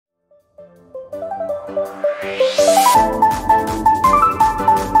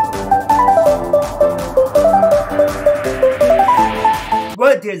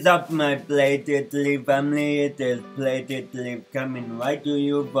is up, my BladedLeaf family? It is BladedLeaf coming right to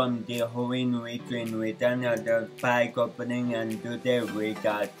you from the Hoenn Region with another pack opening, and today we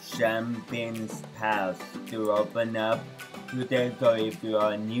got Champions Pass to open up today. So if you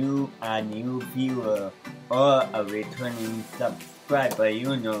are a new viewer or a returning subscriber,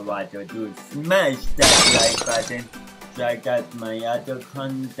 you know what to do. Smash that like button. Check out my other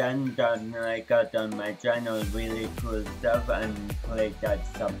content that I got on my channel, really cool stuff, and click that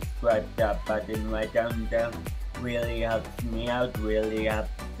subscribe button right down there. Really helps me out, really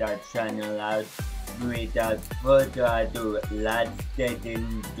helps that channel out. Without further ado, let's get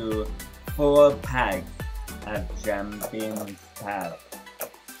into 4 packs of Champions Pass.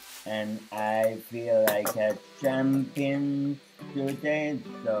 And I feel like a champion today,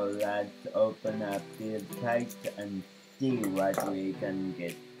 so let's open up these packs and see what we can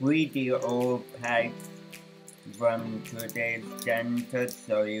get. Pretty old packs from today's standard,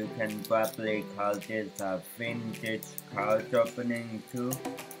 so you can probably call this a vintage card opening too.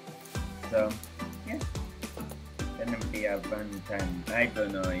 So yeah, gonna be a fun time. I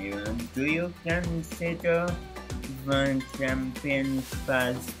don't know, do you consider the Champions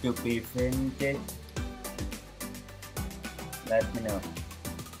Pass to be vintage? Let me know.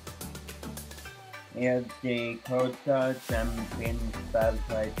 Here's the Kota Champions Pass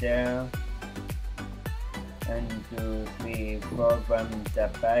right there. 1, 2, 3, 4 from the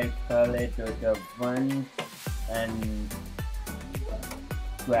back, pull it to the front and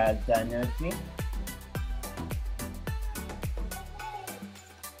grab the energy.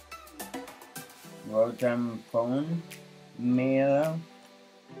 Rotom Phone, Mirror,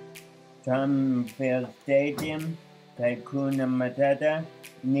 Tomfield Stadium, Kakuna Matata,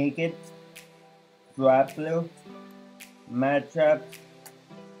 Naked, Swablu, Matchup,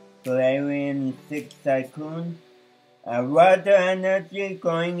 Galarian 6 Tycoon, a Water Energy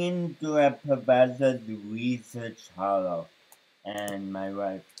going into a Professor's Research Hollow. And my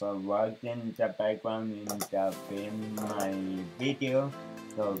wife worked in the background in my video,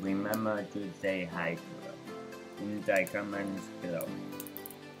 so remember to say hi to her in the comments below.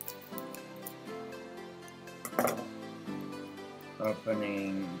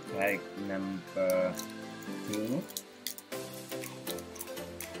 Opening pack number 2.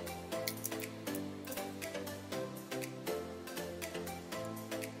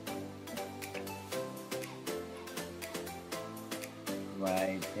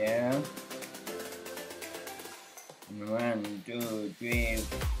 Right there. 1, 2, 3,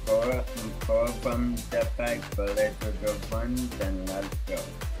 4, 4 from the back, pull it to the front, and let's go.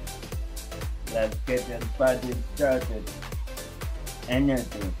 Let's get this party started.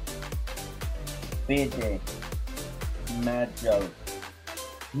 Energy, Pity, Matchup,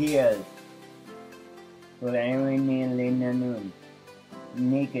 Heals, Galarian Linanoon,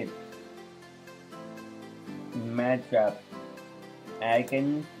 Naked, Matchup,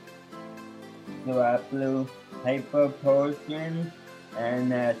 Agons, Swablu, Hyper Potion,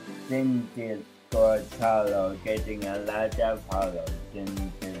 and a Sintis for Hollow, getting a lot of hollows in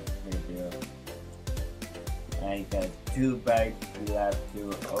this video. I got 2 bites left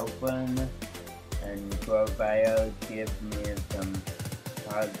to open, and Profile give me some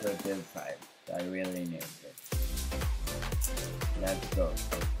positive vibes. I really need it. Let's go.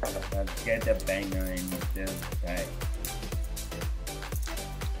 Let's get a banger in this pack.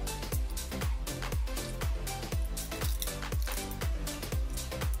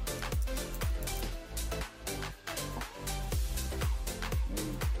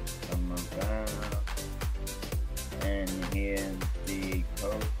 And here's the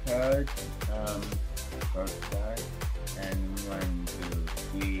code card, and 1,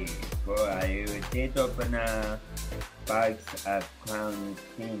 2, 3, 4. I did open a box of Crown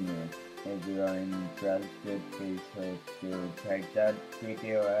Senior. If you are interested, be sure to check that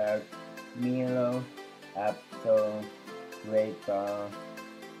video out. Milo, Absol, Great Ball,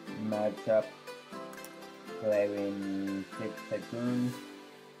 Matchup, Galarian 6 Tycoon,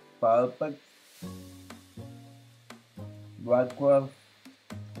 Bulbux, Rockruff,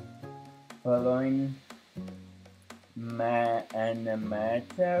 following and a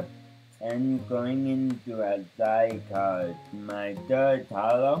Matchup, and going into a die card. My 3rd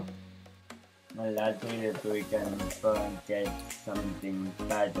hollow. Let's see if we can get something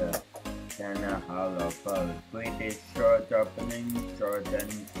better than a hollow pull. Pretty short opening, short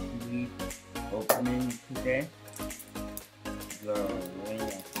and sweet opening today. So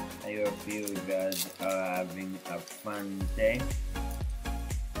yeah, I hope you guys are having a fun day.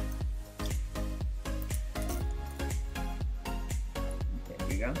 There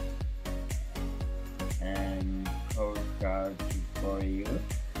we go. And code cards for you.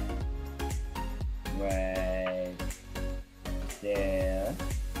 right there.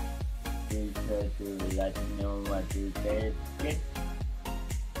 Be sure to let me know what you guys get.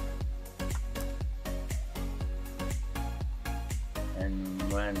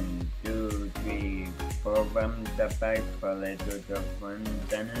 And 1, 2, 3, 4 from the back for little the front.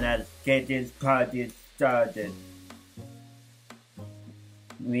 And let's get this party started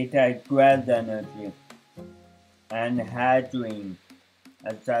with a great energy and hydrating.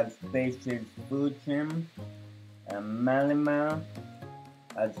 A subspecies Fuchsium, a Malima,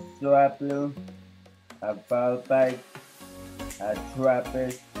 a Swablu, a Valbite, a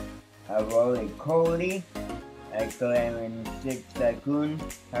Trappist, a Roly-Coly, a Glaring 6 Lagoon,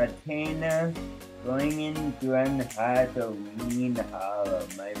 a Tana, going into an Halloween Hollow.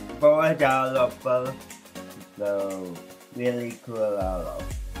 My $4 bill, so really cool hollow.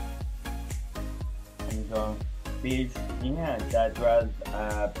 And so, yeah, that was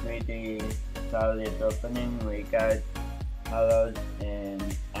a pretty solid opening. We got hollows in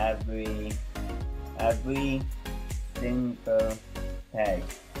every single pack,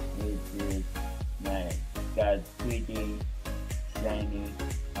 which is nice. Got pretty shiny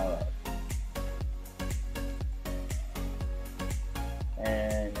hollows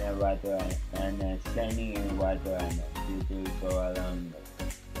and a water and a shiny water and to go along with.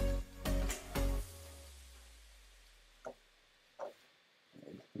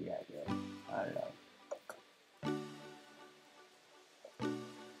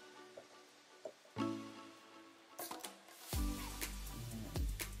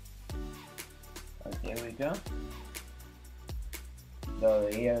 There we go. So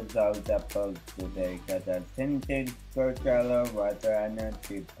here's all the posts today. Got a tinted color water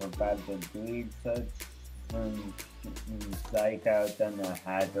energy provide the research psych out on a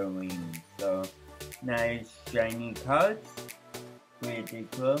Halloween. So nice shiny cards. Pretty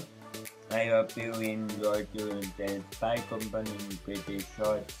cool. I hope you enjoyed today's bike opening. Pretty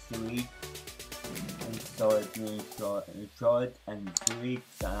short, sweet. Short and sweet,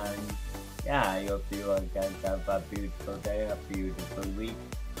 and yeah, I hope you all guys have a beautiful day, a beautiful week,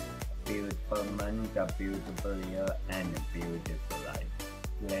 a beautiful month, a beautiful year, and a beautiful life.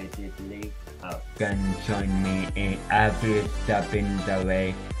 BladedLeaf out. You can join me in every step in the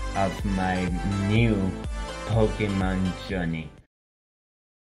way of my new Pokemon journey.